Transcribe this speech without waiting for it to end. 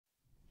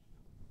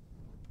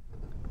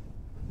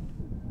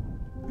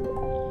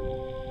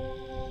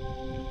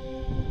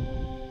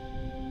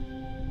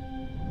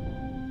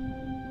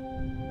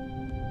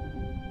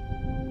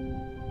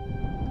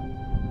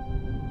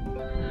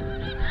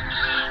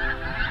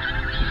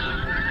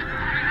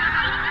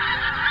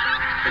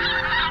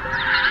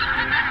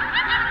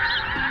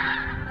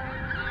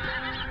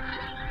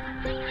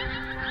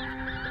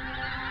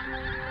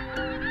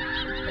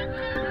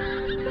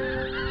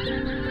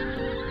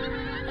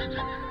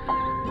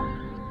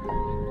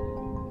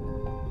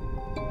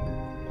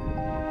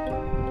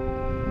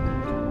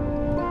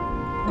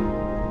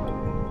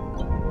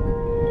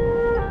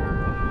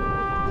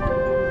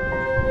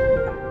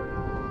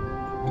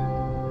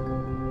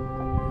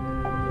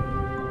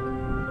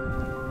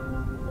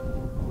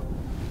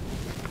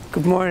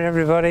Good morning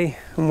everybody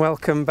and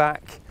welcome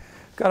back.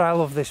 God, I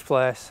love this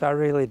place, I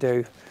really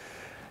do.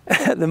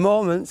 At the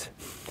moment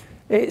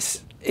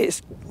it's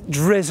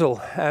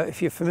drizzle.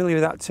 If you're familiar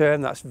with that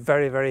term, that's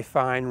very, very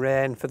fine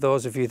rain for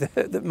those of you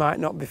that might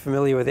not be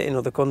familiar with it in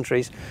other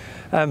countries.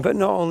 But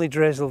not only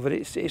drizzle, but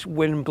it's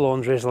wind-blown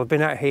drizzle. I've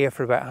been out here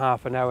for about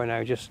half an hour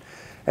now, just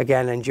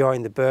again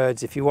enjoying the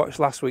birds. If you watched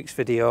last week's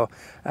video,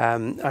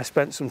 I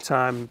spent some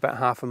time about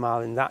half a mile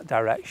in that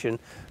direction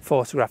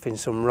photographing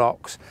some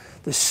rocks.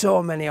 There's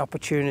so many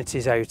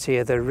opportunities out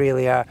here, there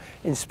really are,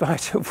 in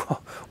spite of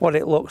what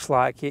it looks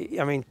like.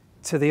 I mean,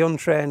 to the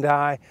untrained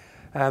eye,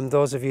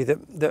 those of you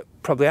that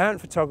probably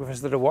aren't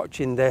photographers that are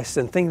watching this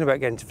and thinking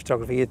about getting into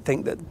photography, you'd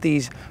think that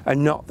these are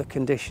not the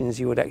conditions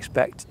you would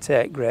expect to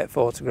take great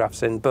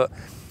photographs in, but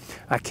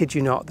I kid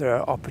you not, there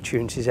are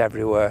opportunities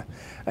everywhere,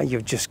 and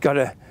you've just got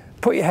to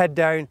put your head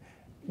down,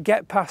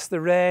 get past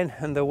the rain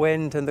and the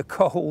wind and the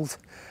cold,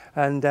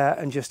 and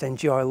just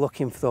enjoy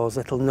looking for those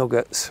little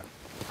nuggets.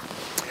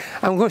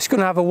 I'm just going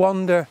to have a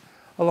wander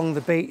along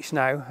the beach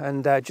now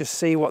and just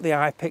see what the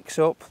eye picks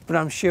up, but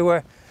I'm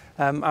sure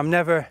I'm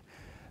never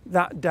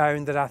that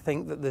down that I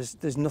think that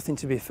there's nothing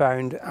to be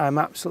found. I'm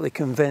absolutely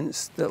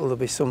convinced that there'll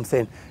be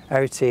something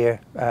out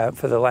here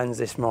for the lens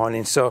this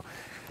morning. So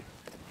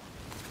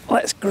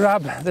let's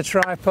grab the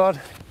tripod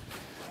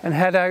and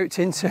head out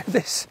into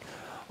this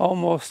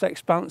almost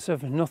expanse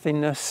of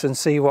nothingness and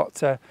see what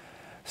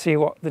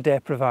the day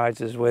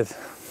provides us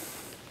with.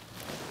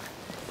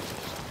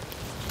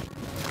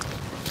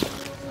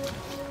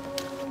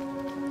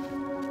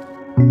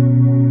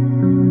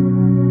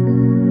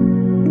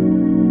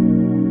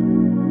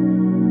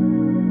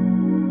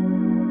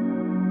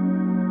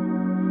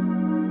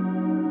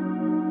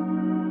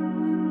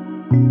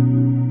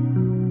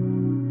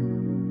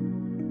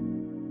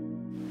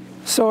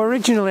 So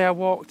originally I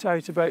walked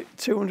out about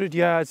 200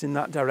 yards in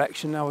that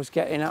direction. I was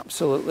getting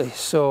absolutely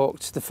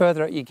soaked. The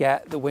further out you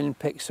get, the wind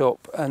picks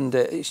up and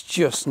it's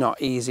just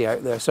not easy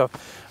out there. So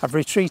I've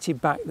retreated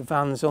back. The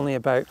van's only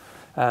about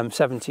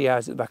 70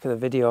 yards at the back of the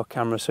video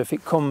camera. So if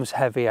it comes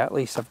heavy, at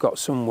least I've got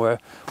somewhere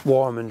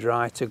warm and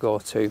dry to go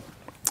to.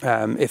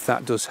 If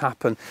that does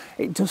happen.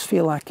 It does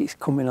feel like it's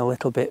coming a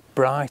little bit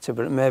brighter,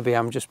 but maybe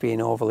I'm just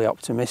being overly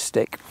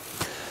optimistic.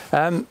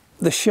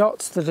 The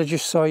shots that I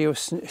just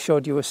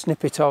showed you a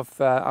snippet of,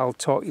 I'll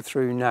talk you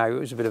through now. It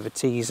was a bit of a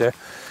teaser.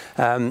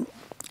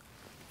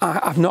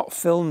 I've not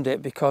filmed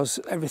it because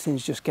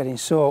everything's just getting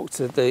soaked.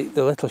 The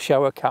little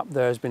shower cap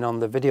there has been on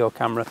the video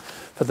camera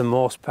for the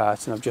most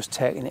part, and I've just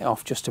taken it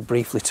off just to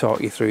briefly talk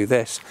you through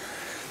this.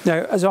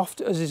 Now, as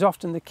is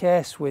often the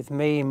case with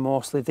me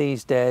mostly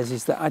these days,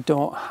 is that I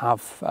don't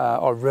have,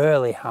 or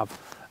rarely have,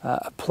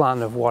 a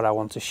plan of what I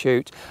want to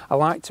shoot. I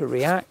like to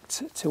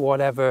react to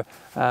whatever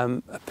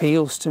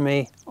appeals to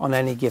me on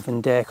any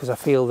given day, because I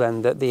feel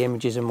then that the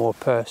images are more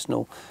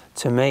personal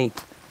to me.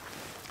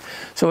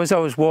 So as I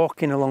was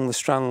walking along the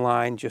strand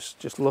line,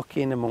 just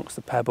looking amongst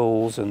the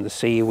pebbles and the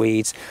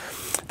seaweeds,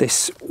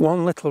 this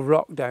one little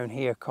rock down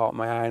here caught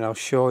my eye, and I'll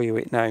show you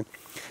it now.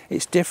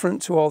 It's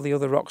different to all the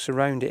other rocks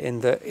around it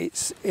in that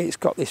it's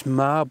got this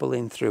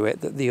marbling through it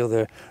that the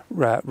other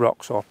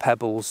rocks or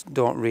pebbles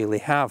don't really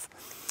have.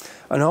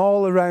 And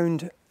all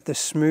around the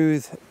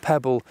smooth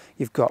pebble,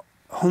 you've got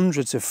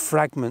hundreds of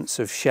fragments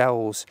of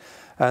shells.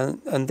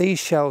 And these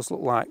shells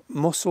look like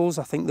mussels,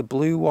 I think the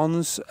blue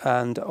ones,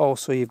 and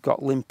also you've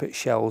got limpet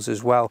shells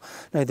as well.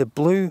 Now the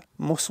blue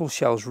mussel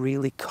shells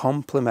really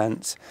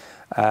complement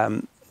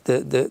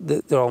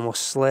the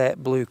almost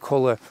slate blue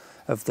colour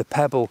of the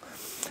pebble.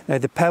 Now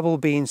the pebble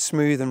being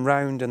smooth and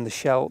round and the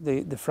shell,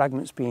 the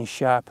fragments being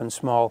sharp and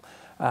small,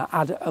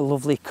 add a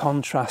lovely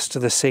contrast to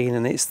the scene,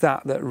 and it's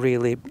that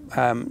really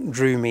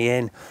drew me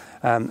in,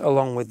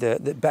 along with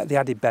the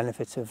added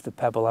benefit of the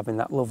pebble having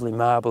that lovely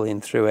marbling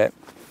through it.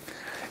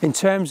 In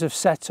terms of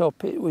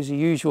setup, it was a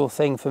usual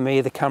thing for me,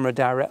 the camera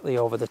directly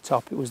over the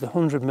top. It was the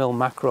 100mm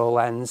macro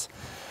lens.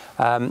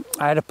 I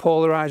had a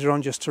polarizer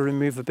on just to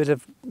remove a bit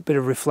of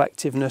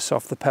reflectiveness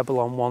off the pebble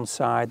on one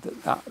side.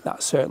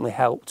 That certainly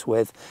helped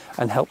with,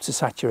 and helped to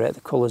saturate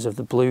the colours of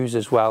the blues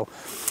as well.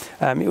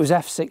 It was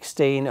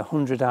f16,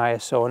 100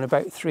 ISO, and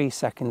about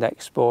 3-second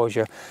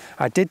exposure.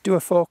 I did do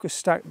a focus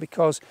stack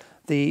because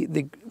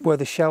where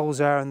the shells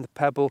are and the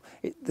pebble,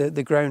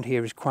 the ground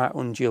here is quite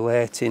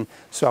undulating,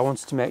 so I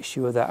wanted to make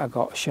sure that I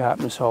got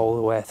sharpness all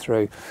the way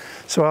through.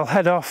 So I'll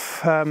head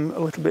off a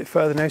little bit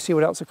further now, see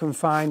what else I can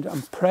find.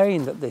 I'm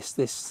praying that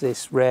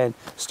this rain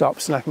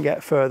stops and I can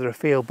get further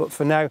afield, but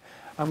for now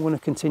I'm going to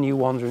continue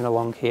wandering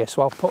along here,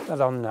 so I'll put that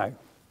on now.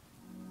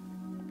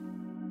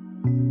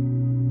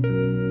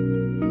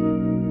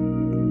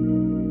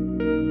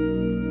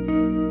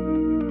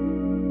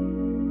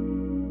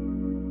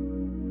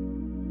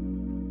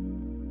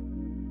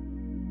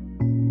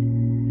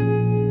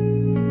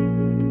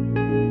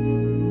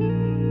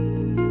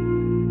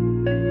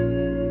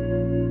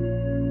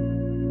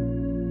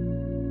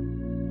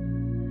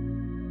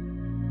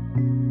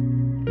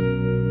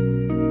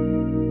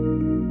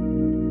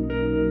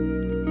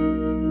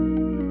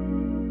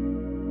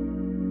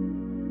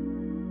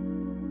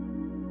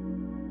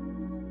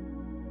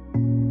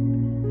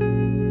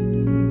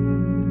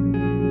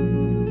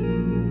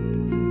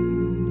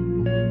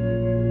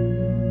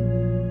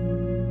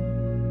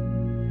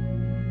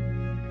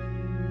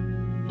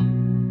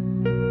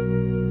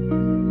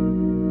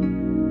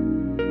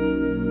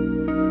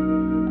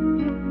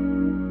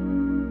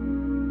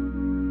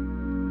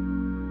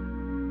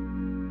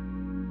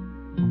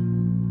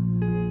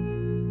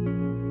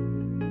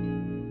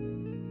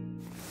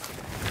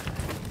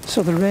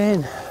 So the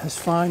rain has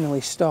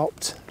finally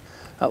stopped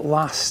at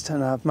last,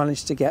 and I've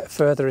managed to get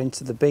further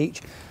into the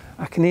beach.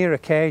 I can hear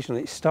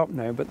occasionally it's stopped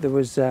now, but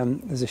there's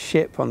a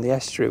ship on the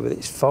estuary with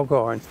its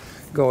foghorn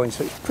going,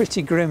 so it's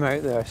pretty grim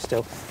out there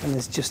still, and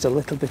there's just a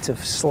little bit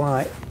of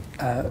slight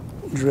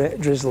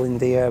drizzle in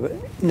the air,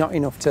 but not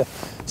enough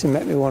to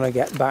make me want to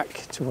get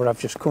back to where I've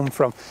just come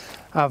from.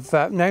 I've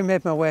now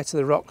made my way to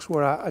the rocks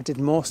where I did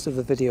most of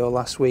the video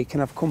last week,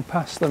 and I've come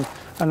past them,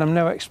 and I'm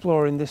now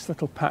exploring this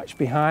little patch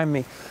behind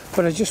me.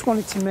 But I just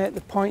wanted to make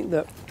the point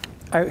that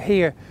out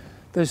here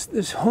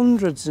there's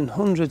hundreds and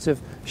hundreds of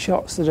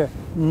shots that are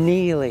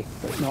nearly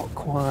but not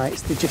quite.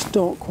 They just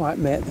don't quite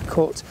make the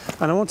cut,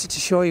 and I wanted to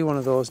show you one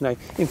of those now.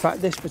 In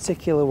fact, this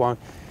particular one,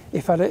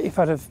 if I'd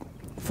have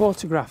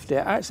photographed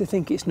it, I actually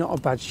think it's not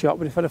a bad shot,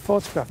 but if I'd have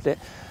photographed it,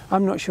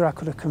 I'm not sure I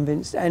could have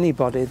convinced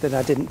anybody that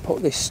I didn't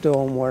put this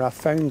stone where I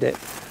found it.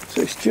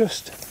 So it's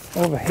just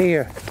over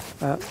here.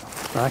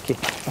 Crikey,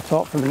 I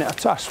thought for a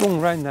minute, I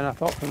swung round then, I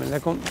thought for a minute, I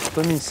couldn't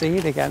blooming see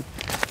it again.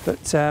 But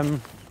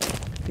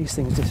these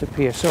things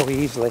disappear so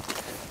easily.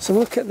 So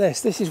look at this.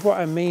 This is what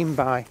I mean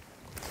by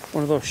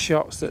one of those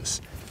shots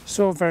that's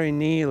so very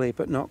nearly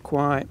but not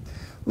quite.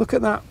 Look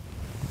at that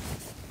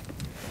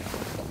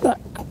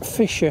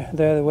fissure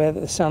there, the way that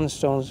the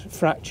sandstone's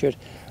fractured,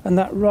 and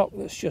that rock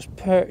that's just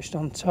perched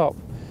on top.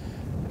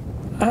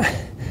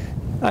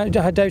 I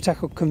doubt I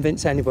could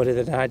convince anybody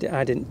that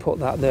I didn't put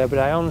that there, but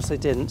I honestly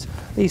didn't.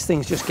 These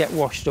things just get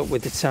washed up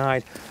with the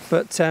tide.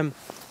 But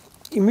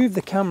you move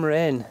the camera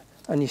in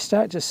and you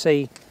start to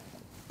see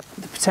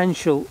the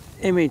potential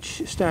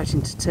image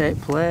starting to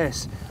take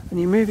place, and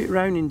you move it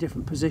round in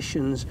different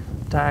positions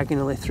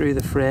diagonally through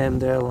the frame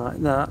there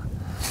like that.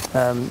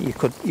 You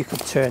could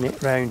turn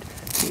it round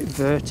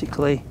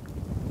vertically.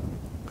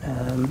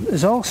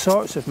 There's all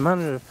sorts of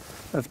manner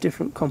of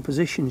different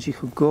compositions you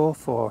could go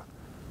for,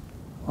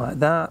 like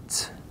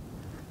that.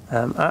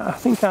 I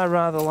think I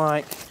rather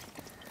like,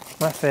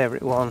 my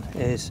favourite one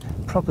is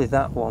probably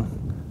that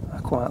one. I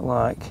quite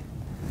like.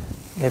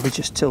 Maybe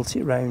just tilt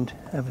it round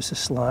ever so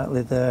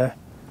slightly there.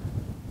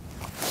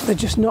 They're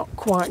just not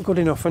quite good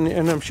enough, and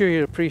I'm sure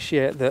you'll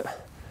appreciate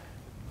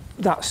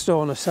that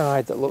stone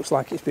aside that looks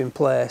like it's been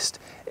placed,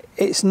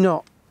 it's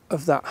not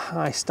of that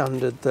high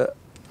standard that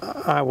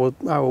I would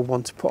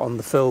want to put on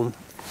the film.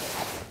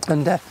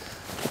 And the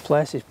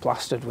place is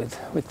plastered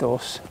with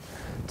those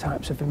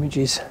types of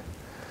images.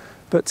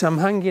 But I'm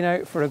hanging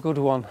out for a good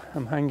one.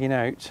 I'm hanging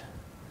out.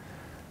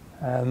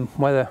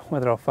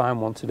 Whether I'll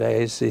find one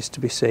today is to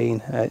be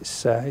seen.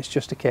 It's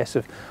just a case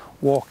of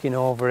walking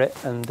over it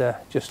and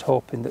just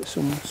hoping that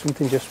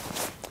something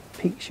just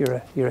piques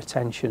your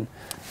attention,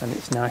 and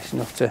it's nice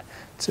enough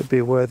to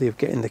be worthy of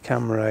getting the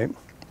camera out.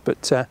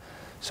 But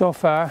so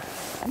far,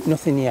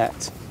 nothing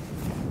yet.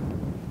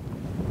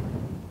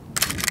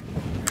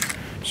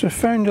 So I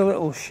found a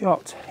little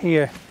shot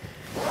here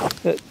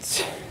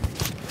that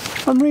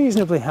I'm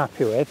reasonably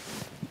happy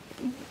with.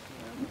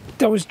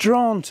 I was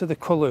drawn to the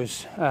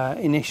colours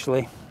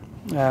initially,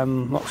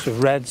 lots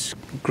of reds,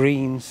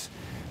 greens,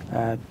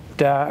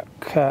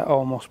 dark,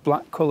 almost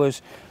black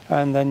colours,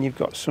 and then you've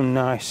got some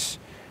nice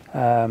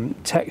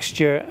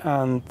texture,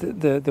 and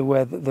the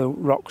way that the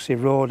rocks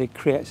eroded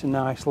creates a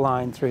nice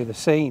line through the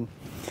scene.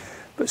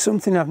 But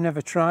something I've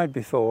never tried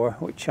before,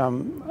 which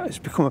it's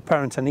become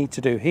apparent I need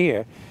to do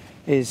here,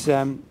 is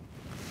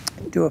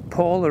do a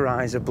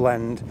polarizer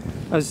blend.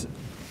 As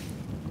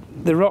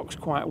the rock's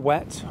quite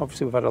wet,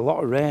 obviously we've had a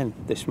lot of rain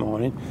this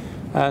morning,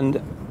 and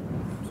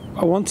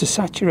I want to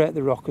saturate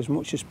the rock as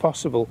much as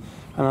possible,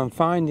 and I'm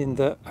finding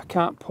that I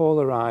can't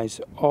polarize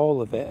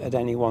all of it at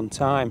any one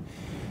time.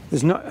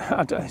 It's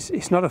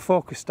not a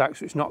focus stack,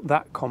 so it's not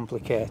that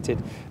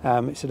complicated.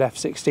 It's at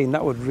f16.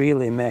 That would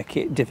really make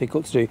it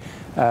difficult to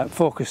do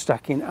focus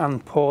stacking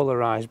and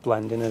polarized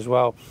blending as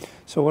well.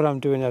 So what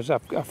I'm doing is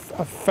I've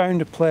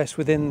found a place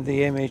within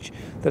the image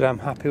that I'm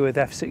happy with.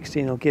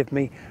 F16 will give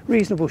me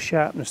reasonable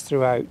sharpness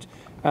throughout,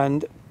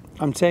 and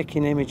I'm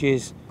taking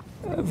images,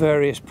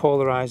 various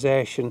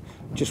polarization,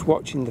 just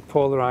watching the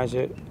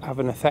polarizer have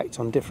an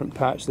effect on different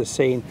parts of the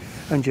scene,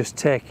 and just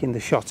taking the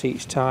shot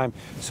each time,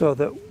 so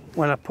that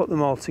when I put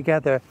them all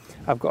together,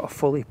 I've got a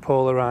fully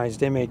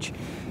polarized image.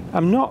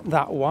 I'm not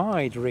that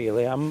wide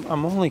really. I'm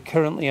only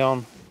currently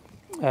on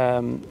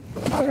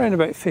around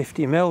about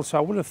 50 mil, so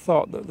I would have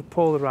thought that the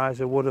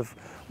polarizer would have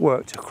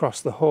worked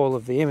across the whole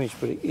of the image,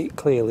 but it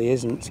clearly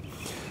isn't.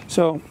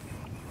 So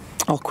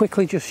I'll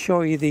quickly just show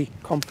you the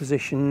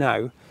composition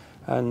now,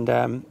 and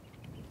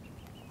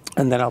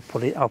then I'll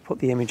put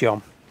the image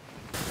on.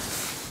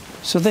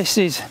 So this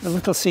is the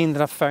little scene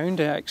that I've found.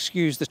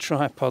 Excuse the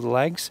tripod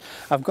legs.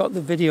 I've got the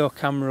video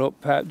camera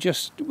up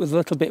just with a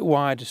little bit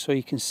wider so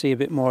you can see a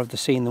bit more of the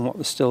scene than what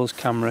the stills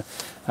camera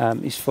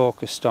is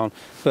focused on.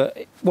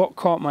 But what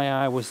caught my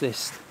eye was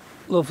this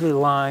lovely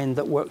line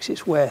that works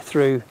its way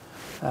through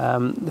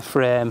the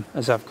frame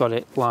as I've got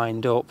it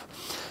lined up.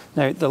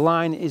 Now the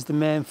line is the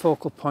main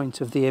focal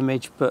point of the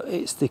image, but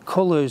it's the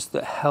colours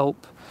that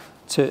help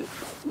to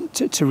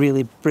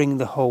really bring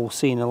the whole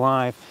scene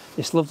alive.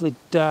 This lovely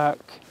dark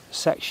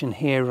section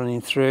here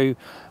running through,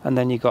 and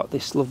then you've got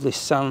this lovely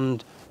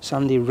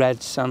sandy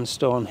red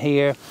sandstone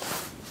here.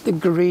 The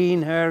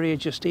green area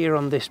just here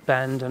on this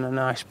bend, and a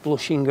nice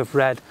blushing of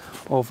red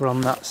over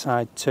on that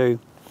side too.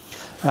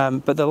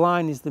 But the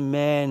line is the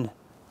main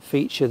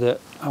feature that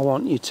I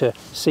want you to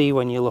see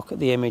when you look at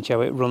the image,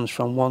 how it runs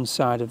from one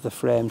side of the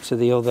frame to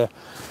the other.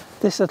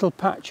 This little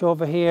patch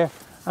over here,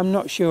 I'm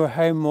not sure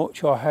how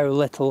much or how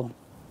little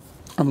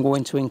I'm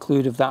going to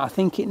include of that. I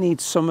think it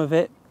needs some of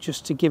it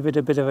just to give it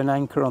a bit of an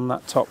anchor on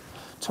that top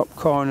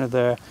corner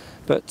there,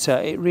 but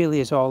it really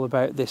is all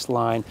about this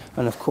line,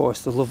 and of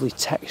course the lovely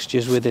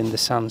textures within the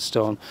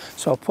sandstone.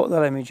 So I'll put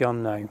that image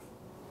on now.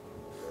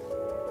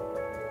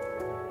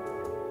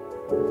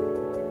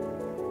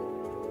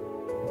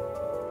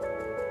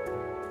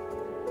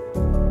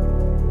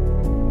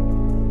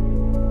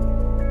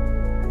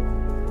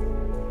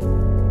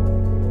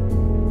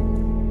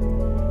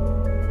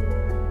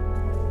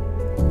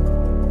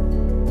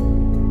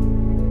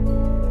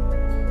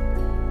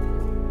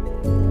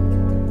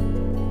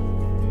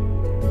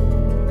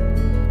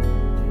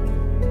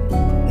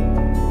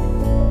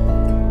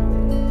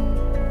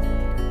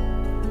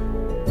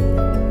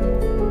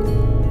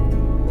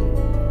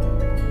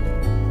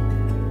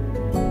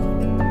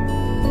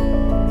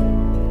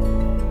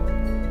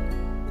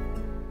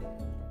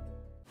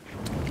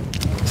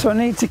 So I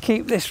need to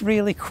keep this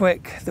really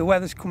quick. The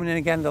weather's coming in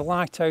again. The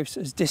lighthouse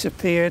has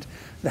disappeared.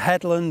 The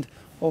headland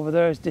over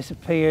there has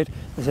disappeared.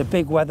 There's a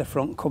big weather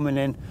front coming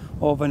in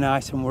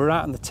overnight, and we're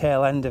right on the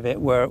tail end of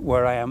it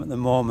where I am at the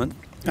moment.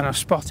 And I've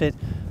spotted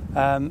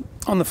on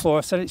the floor,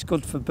 I said it's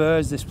good for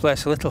birds, this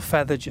place, a little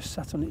feather just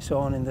sat on its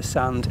own in the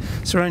sand,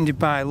 surrounded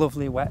by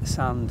lovely wet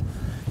sand.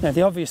 Now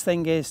the obvious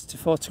thing is to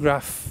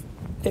photograph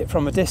it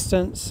from a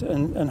distance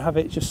and have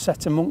it just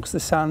set amongst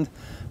the sand,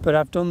 but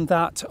I've done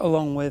that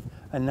along with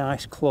a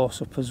nice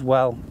close-up as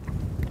well.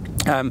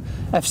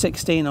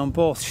 F16 on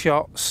both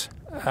shots,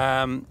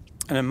 and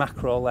a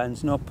macro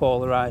lens, no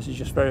polarizer,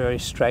 just very, very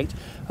straight.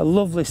 A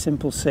lovely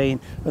simple scene.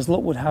 As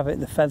luck would have it,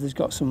 the feather's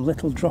got some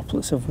little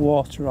droplets of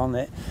water on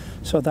it,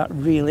 so that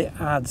really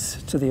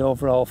adds to the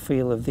overall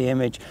feel of the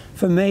image.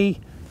 For me,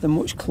 the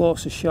much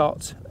closer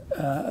shot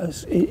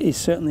is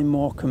certainly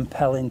more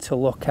compelling to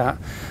look at.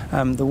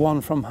 The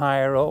one from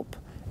higher up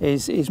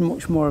is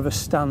much more of a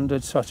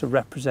standard sort of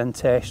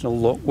representational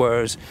look,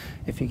 whereas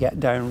if you get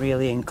down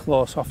really in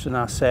close, often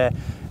I say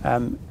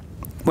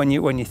when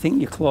you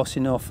think you're close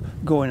enough,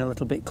 going a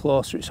little bit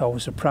closer, it's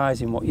always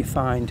surprising what you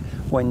find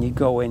when you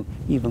go in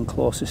even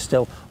closer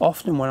still.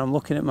 Often when I'm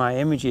looking at my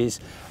images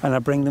and I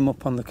bring them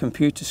up on the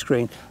computer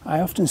screen, I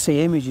often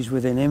see images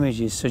within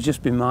images, so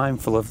just be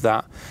mindful of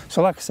that.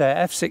 So like I say,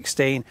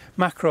 f16,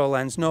 macro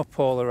lens, no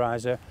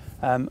polarizer.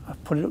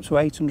 I've put it up to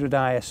 800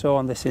 ISO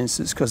on this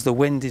instance because the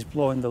wind is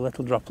blowing the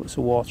little droplets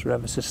of water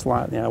ever so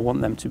slightly and I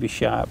want them to be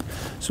sharp.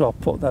 So I'll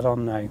put that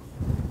on now.